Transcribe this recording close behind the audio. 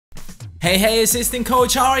Hey assistant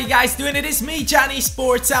coach, how are you guys doing? It is me, Johnny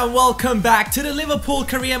Sports, and welcome back to the Liverpool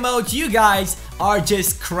Career Mode. You guys are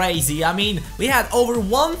just crazy. I mean, we had over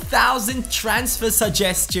 1,000 transfer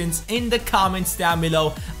suggestions in the comments down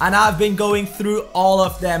below, and I've been going through all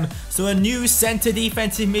of them. So a new center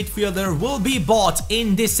defensive midfielder will be bought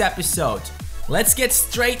in this episode. Let's get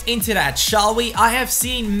straight into that, shall we? I have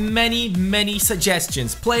seen many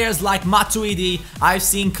suggestions. Players like Matuidi, I've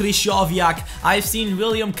seen Krychowiak, I've seen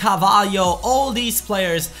William Carvalho, all these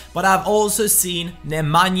players, but I've also seen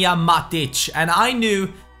Nemanja Matic, and I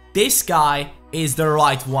knew this guy is the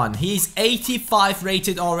right one. He's 85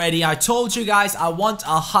 rated already. I told you guys I want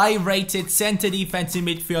a high rated center defensive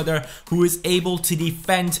midfielder who is able to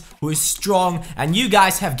defend, who is strong, and you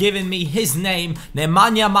guys have given me his name.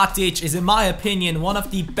 Nemanja Matic is, in my opinion, one of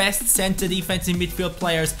the best center defensive midfield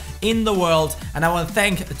players in the world, and I want to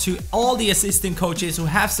thank to all the assistant coaches who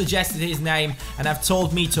have suggested his name and have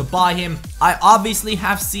told me to buy him. I obviously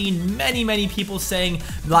have seen many people saying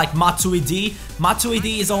like Matuidi.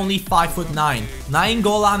 Matuidi is only 5'9".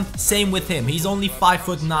 Nainggolan, same with him. He's only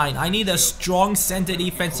 5'9". I need a strong center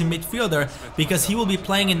defensive midfielder because he will be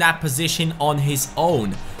playing in that position on his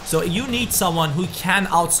own. So you need someone who can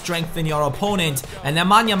outstrengthen your opponent, and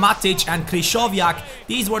Nemanja Matic and Krychowiak,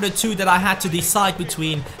 these were the two that I had to decide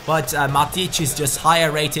between, but Matic is just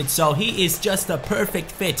higher rated, so he is just a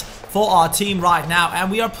perfect fit for our team right now.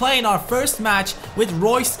 And we are playing our first match with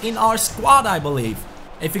Royce in our squad, I believe.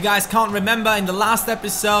 If you guys can't remember, in the last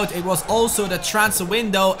episode it was also the transfer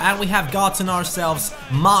window and we have gotten ourselves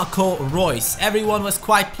Marco Reus. Everyone was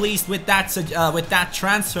quite pleased with that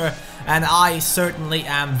transfer, and I certainly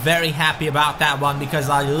am very happy about that one because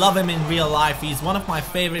I love him in real life. He's one of my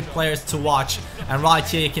favorite players to watch, and right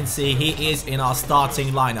here you can see he is in our starting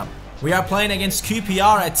lineup. We are playing against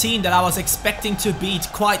QPR, a team that I was expecting to beat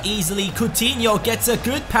quite easily. Coutinho gets a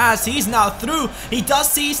good pass, he's now through, he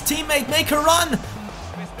does see his teammate make a run.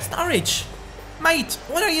 Sturridge, mate,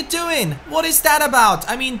 what are you doing? What is that about?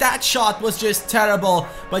 I mean, that shot was just terrible.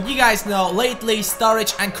 But you guys know, lately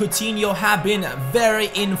Sturridge and Coutinho have been very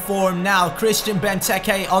in form now. Christian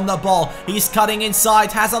Benteke on the ball. He's cutting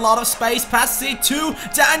inside, has a lot of space, passes it to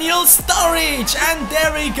Daniel Sturridge, and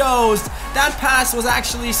there he goes. That pass was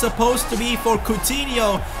actually supposed to be for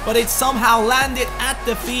Coutinho, but it somehow landed at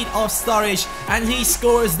the feet of Sturridge, and he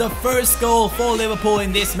scores the first goal for Liverpool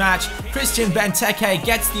in this match. Christian Benteke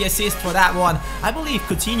gets the assist for that one. I believe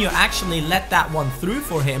Coutinho actually let that one through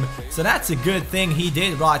for him, so that's a good thing he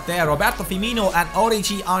did right there. Roberto Firmino and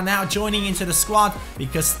Origi are now joining into the squad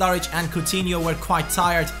because Sturridge and Coutinho were quite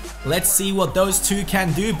tired. Let's see what those two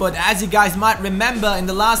can do. But as you guys might remember, in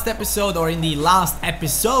the last episode, or in the last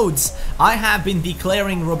episodes, I have been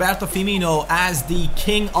declaring Roberto Firmino as the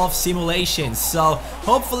king of simulations, so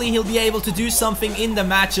hopefully he'll be able to do something in the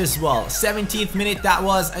match as well. 17th minute, that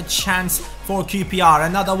was a chance for QPR.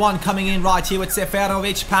 Another one coming in right here with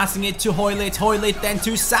Seferovic, passing it to Hoylett, then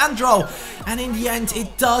to Sandro, and in the end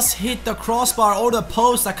it does hit the crossbar or the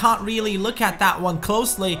post. I can't really look at that one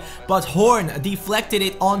closely, but Horn deflected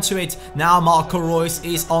it onto it. Now Marco Reus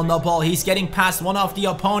is on the ball, he's getting past one of the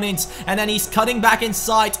opponents, and then he's cutting back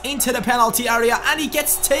inside into the penalty area, and he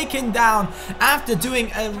gets taken down after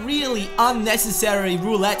doing a really unnecessary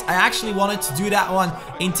roulette. I actually wanted to do that one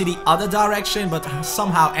into the other direction, but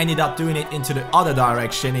somehow ended up doing it into the other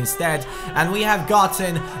direction instead, and we have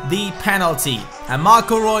gotten the penalty. And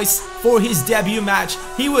Marco Reus, for his debut match,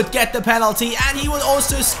 he would get the penalty and he would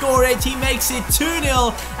also score it. He makes it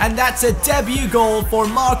 2-0, and that's a debut goal for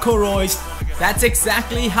Marco Reus. That's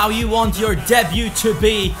exactly how you want your debut to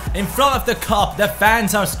be. In front of the cup, the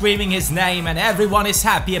fans are screaming his name and everyone is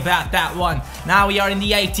happy about that one. Now we are in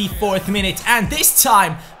the 84th minute, and this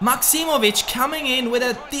time Maksimovic coming in with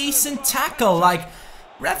a decent tackle. Like,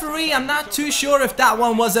 referee, I'm not too sure if that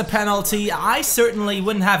one was a penalty. I certainly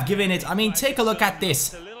wouldn't have given it. I mean, take a look at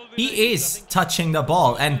this. He is touching the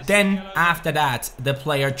ball, and then after that the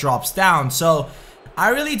player drops down. So I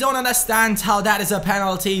really don't understand how that is a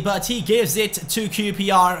penalty, but he gives it to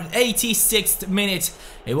QPR. 86th minute.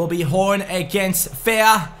 It will be Horn against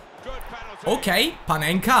Fair. Okay,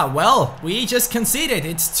 Panenka, well, we just conceded.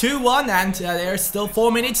 It's 2-1 and there's still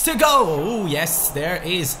 4 minutes to go. Oh, yes, there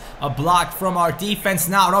is a block from our defense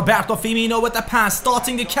now. Roberto Firmino with the pass,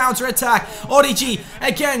 starting the counter-attack. Origi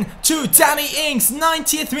again to Danny Ings.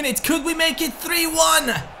 90th minute. Could we make it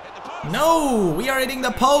 3-1? No, we are hitting the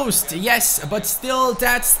post. Yes, but still,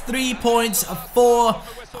 that's 3 points for...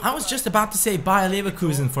 I was just about to say Bayer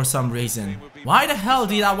Leverkusen for some reason. Why the hell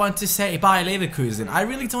did I want to say Bayer Leverkusen? I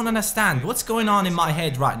really don't understand what's going on in my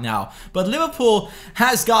head right now. But Liverpool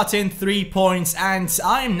has gotten 3 points, and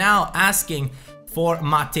I'm now asking for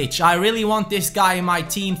Matic. I really want this guy in my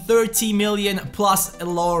team. 30 million plus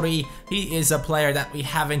Lori. He is a player that we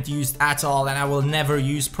haven't used at all, and I will never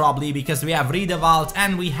use probably, because we have Riedewald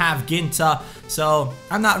and we have Ginta. So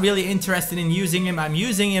I'm not really interested in using him. I'm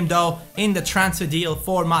using him though in the transfer deal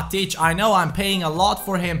for Matic. I know I'm paying a lot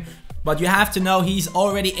for him, but you have to know he's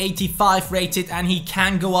already 85 rated and he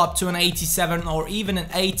can go up to an 87 or even an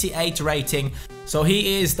 88 rating. So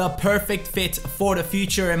he is the perfect fit for the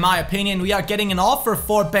future in my opinion. We are getting an offer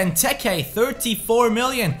for Benteke, 34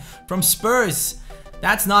 million from Spurs.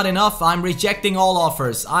 That's not enough. I'm rejecting all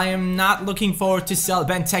offers. I am not looking forward to sell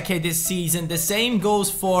Benteke this season. The same goes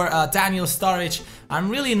for Daniel Sturridge. I'm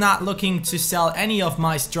really not looking to sell any of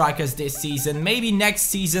my strikers this season. Maybe next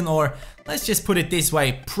season, or let's just put it this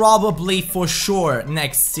way, probably for sure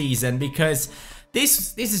next season, because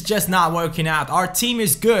this is just not working out. Our team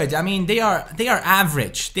is good. I mean, they are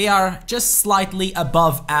average. They are just slightly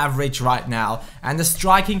above average right now. And the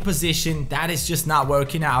striking position, that is just not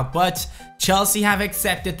working out. But Chelsea have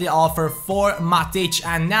accepted the offer for Matic,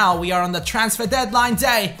 and now we are on the transfer deadline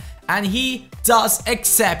day, and he does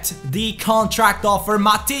accept the contract offer.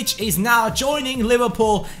 Matic is now joining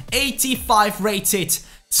Liverpool, 85 rated,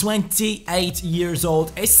 28 years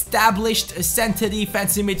old, established center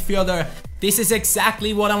defensive midfielder. This is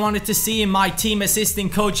exactly what I wanted to see in my team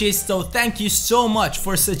assistant coaches, so thank you so much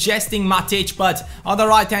for suggesting Matic. But on the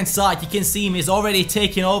right hand side you can see him is already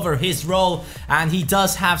taking over his role, and he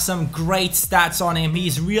does have some great stats on him.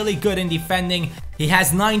 He's really good in defending. He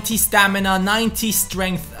has 90 stamina, 90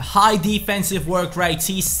 strength, high defensive work rate.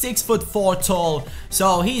 He's 6'4" tall,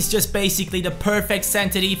 so he's just basically the perfect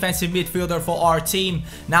center defensive midfielder for our team.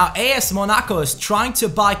 Now AS Monaco is trying to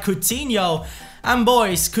buy Coutinho. And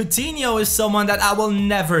boys, Coutinho is someone that I will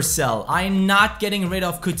never sell. I am not getting rid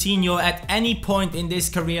of Coutinho at any point in this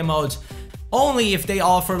career mode. Only if they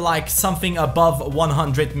offer like something above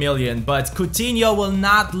 100 million. But Coutinho will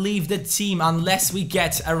not leave the team unless we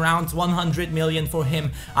get around 100 million for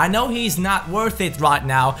him. I know he's not worth it right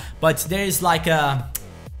now, but there's like a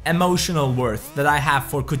emotional worth that I have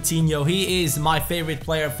for Coutinho. He is my favorite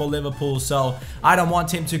player for Liverpool, so I don't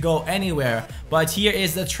want him to go anywhere. But here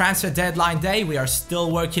is the transfer deadline day. We are still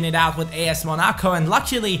working it out with AS Monaco, and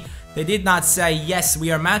luckily they did not say yes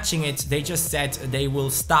we are matching it. They just said they will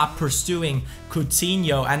stop pursuing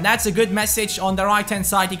Coutinho, and that's a good message. On the right hand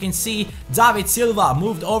side you can see David Silva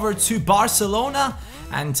moved over to Barcelona,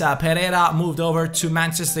 and Pereira moved over to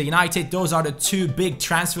Manchester United. Those are the two big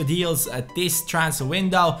transfer deals at this transfer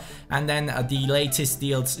window. And then the latest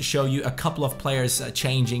deals show you a couple of players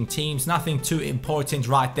changing teams. Nothing too important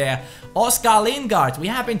right there. Oscar Lingard, we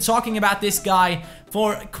have been talking about this guy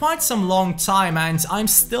for quite some long time, and I'm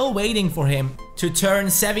still waiting for him to turn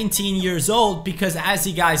 17 years old, because as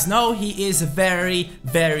you guys know, he is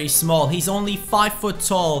very small. He's only 5 foot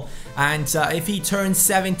tall, and if he turns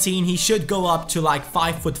 17 he should go up to like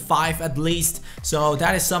 5'5" at least. So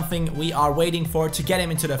that is something we are waiting for to get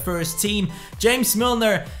him into the first team. James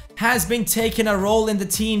Milner has been taking a role in the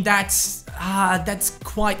team that's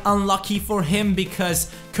quite unlucky for him, because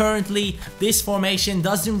currently this formation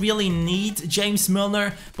doesn't really need James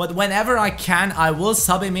Milner, but whenever I can I will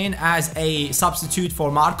sub him in as a substitute for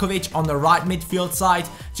Markovic on the right midfield side.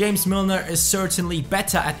 James Milner is certainly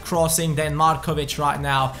better at crossing than Markovic right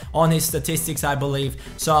now on his statistics, I believe.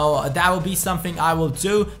 So that will be something I will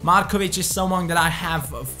do. Markovic is someone that I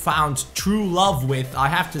have found true love with, I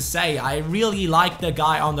have to say. I really like the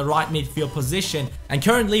guy on the right midfield position. And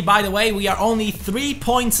currently, by the way, we are only 3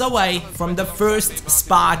 points away from the first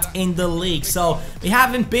spot in the league. So we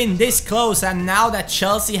haven't been this close, and now that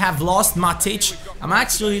Chelsea have lost Matic, I'm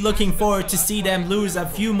actually looking forward to see them lose a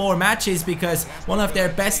few more matches, because one of their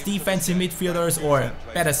best defensive midfielders, or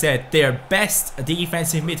better said, their best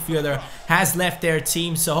defensive midfielder has left their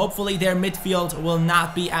team. So hopefully their midfield will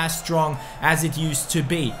not be as strong as it used to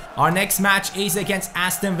be. Our next match is against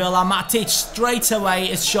Aston Villa. Matic straight away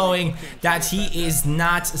is showing that he is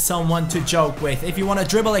not someone to joke with. If you want to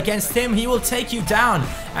dribble against him, he will take you down.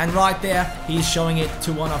 And right there, he's showing it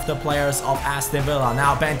to one of the players of Aston Villa.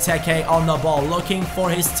 Now Benteke on the ball, looking for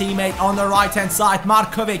his teammate on the right hand side.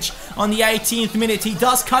 Markovic on the 18th minute. He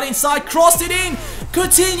does cut inside, crossed it in.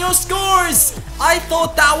 Coutinho scores! I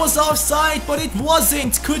thought that was offside, but it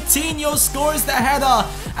wasn't. Coutinho scores the header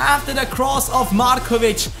after the cross of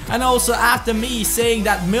Markovic, and also after me saying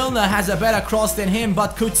that Milner has a better cross than him.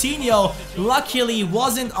 But Coutinho luckily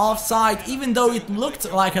wasn't offside, even though it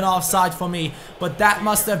looked like an offside for me. But that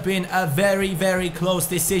must have been a very, very close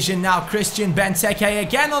decision. Now Christian Benteke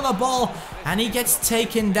again on the ball, and he gets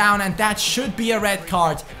taken down, and that should be a red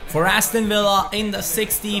card for Aston Villa in the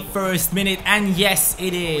 61st minute. And yes,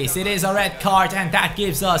 it is a red card, and that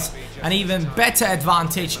gives us an even better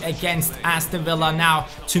advantage against Aston Villa now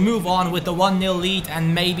to move on with the 1-0 lead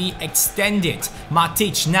and maybe extend it.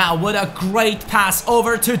 Matic now with a great pass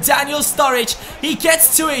over to Daniel Sturridge. He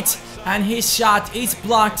gets to it, and his shot is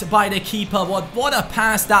blocked by the keeper. What a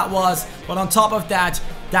pass that was. But on top of that,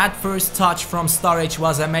 that first touch from Sturridge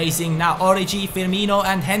was amazing. Now Origi, Firmino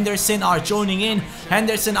and Henderson are joining in.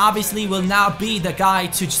 Henderson obviously will now be the guy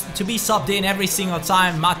to be subbed in every single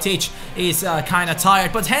time. Matic is kind of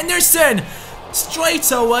tired, but Henderson straight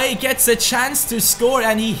away gets a chance to score,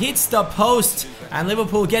 and he hits the post. And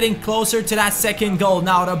Liverpool getting closer to that second goal.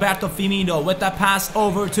 Now Roberto Firmino with the pass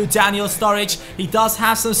over to Daniel Sturridge. He does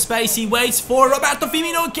have some space. He waits for Roberto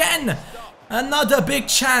Firmino again. Another big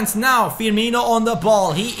chance. Now Firmino on the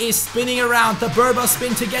ball. He is spinning around. The Berber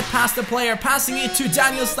spin to get past the player. Passing it to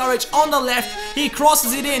Daniel Sturridge on the left. He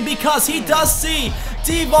crosses it in because he does see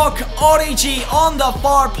Divock Origi on the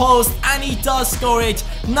far post, and he does score it.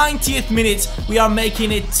 90th minute. We are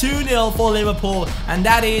making it 2-0 for Liverpool, and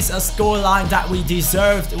that is a scoreline that we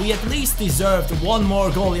deserved. We at least deserved one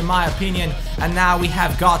more goal in my opinion, and now we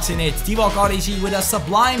have gotten it. Divock Origi with a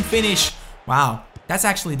sublime finish. Wow. That's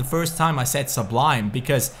actually the first time I said sublime,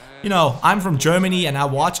 because, you know, I'm from Germany and I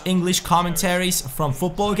watch English commentaries from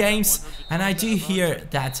football games, and I do hear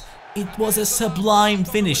that it was a sublime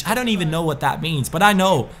finish. I don't even know what that means, but I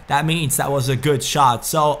know that means that was a good shot.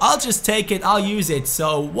 So I'll just take it, I'll use it,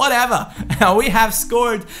 so whatever. We have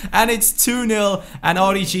scored, and it's 2-0, and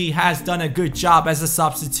Origi has done a good job as a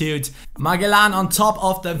substitute. Magellan on top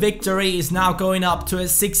of the victory is now going up to a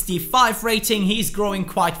 65 rating. He's growing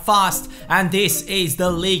quite fast, and this is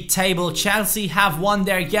the league table. Chelsea have won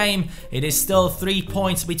their game. It is still 3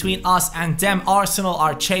 points between us and them. Arsenal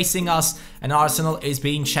are chasing us, and Arsenal is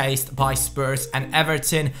being chased by Spurs and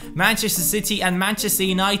Everton. Manchester City and Manchester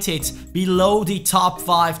United below the top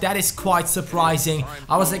 5. That is quite surprising.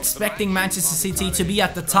 I was expecting Manchester City to be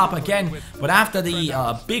at the top again, but after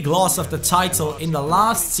the big loss of the title in the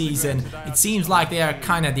last season, it seems like they are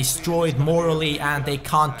kind of destroyed morally and they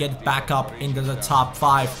can't get back up into the top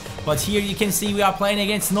 5. But here you can see we are playing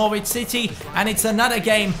against Norwich City, and it's another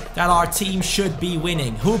game that our team should be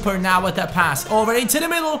winning. Hooper now with the pass over into the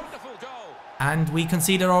middle, and we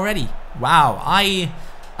conceded already. Wow,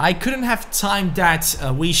 I couldn't have timed that.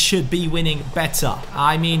 We should be winning better.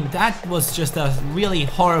 I mean, that was just a really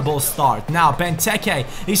horrible start. Now Benteke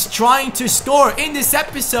is trying to score in this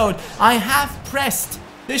episode. I have pressed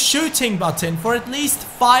the shooting button for at least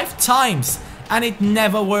 5 times, and it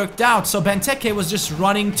never worked out. So Benteke was just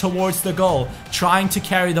running towards the goal, trying to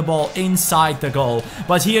carry the ball inside the goal.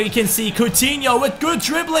 But here you can see Coutinho with good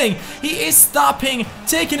dribbling. He is stopping,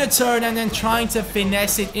 taking a turn, and then trying to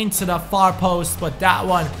finesse it into the far post. But that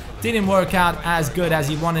one didn't work out as good as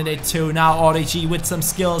he wanted it to. Now Origi with some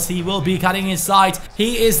skills. He will be cutting inside.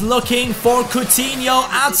 He is looking for Coutinho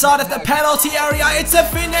outside of the penalty area. It's a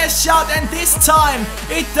finesse shot, and this time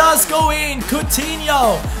it does go in.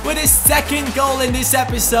 Coutinho with his second goal in this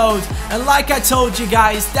episode. And like I told you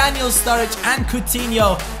guys, Daniel Sturridge and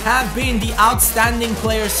Coutinho have been the outstanding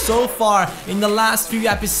players so far in the last few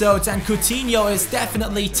episodes, and Coutinho is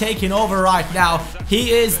definitely taking over right now.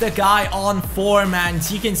 He is the guy on form, and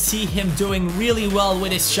you can see him doing really well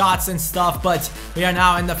with his shots and stuff. But we are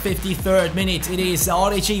now in the 53rd minute. It is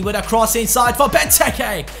Origi with a cross inside for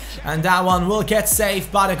Benteke, and that one will get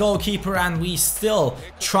saved by the goalkeeper, and we still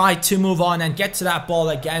try to move on and get to that ball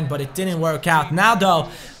again, but it didn't work out. Now though,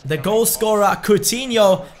 the goal scorer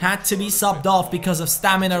Coutinho had to be subbed off because of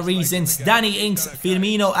stamina reasons. Danny Ings,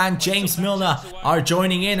 Firmino and James Milner are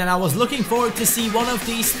joining in, and I was looking forward to see one of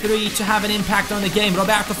these three to have an impact on the game.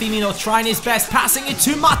 Roberto Firmino trying his best, passing it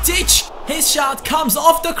to Matic. His shot comes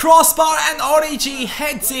off the crossbar and Origi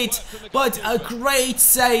heads it, but a great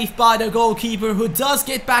save by the goalkeeper, who does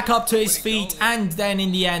get back up to his feet and then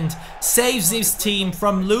in the end saves his team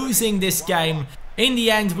from losing this game. In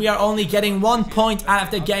the end, we are only getting 1 point out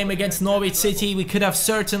of the game against Norwich City. We could have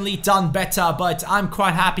certainly done better, but I'm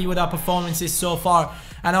quite happy with our performances so far.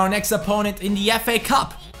 And our next opponent in the FA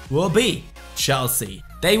Cup will be Chelsea.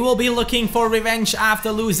 They will be looking for revenge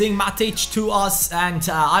after losing Matic to us, and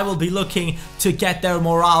I will be looking to get their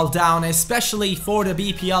morale down, especially for the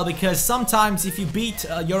BPL, because sometimes if you beat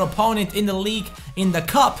your opponent in the league, in the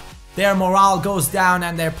cup, their morale goes down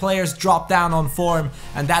and their players drop down on form,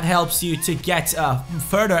 and that helps you to get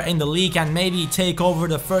further in the league and maybe take over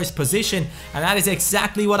the first position, and that is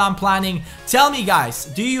exactly what I'm planning. Tell me guys,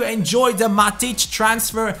 do you enjoy the Matic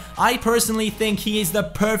transfer? I personally think he is the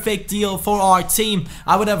perfect deal for our team.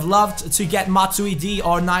 I would have loved to get Matuidi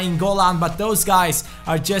or Nainggolan, but those guys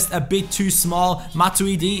are just a bit too small.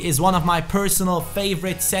 Matuidi is one of my personal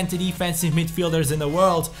favorite center defensive midfielders in the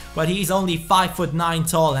world, but he's only 5'9"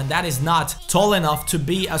 tall, and that is not tall enough to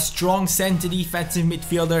be a strong center defensive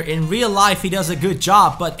midfielder. In real life he does a good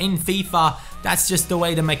job, but in FIFA that's just the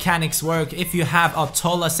way the mechanics work. If you have a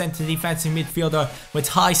taller center defensive midfielder with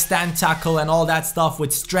high stand tackle and all that stuff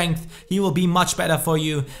with strength, he will be much better for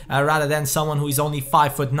you rather than someone who is only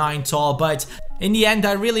 5'9" tall. But in the end,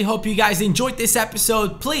 I really hope you guys enjoyed this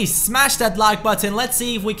episode. Please smash that like button. Let's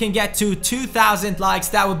see if we can get to 2,000 likes.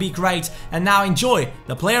 That would be great. And now enjoy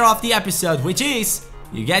the player of the episode, which is,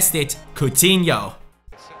 you guessed it, Coutinho.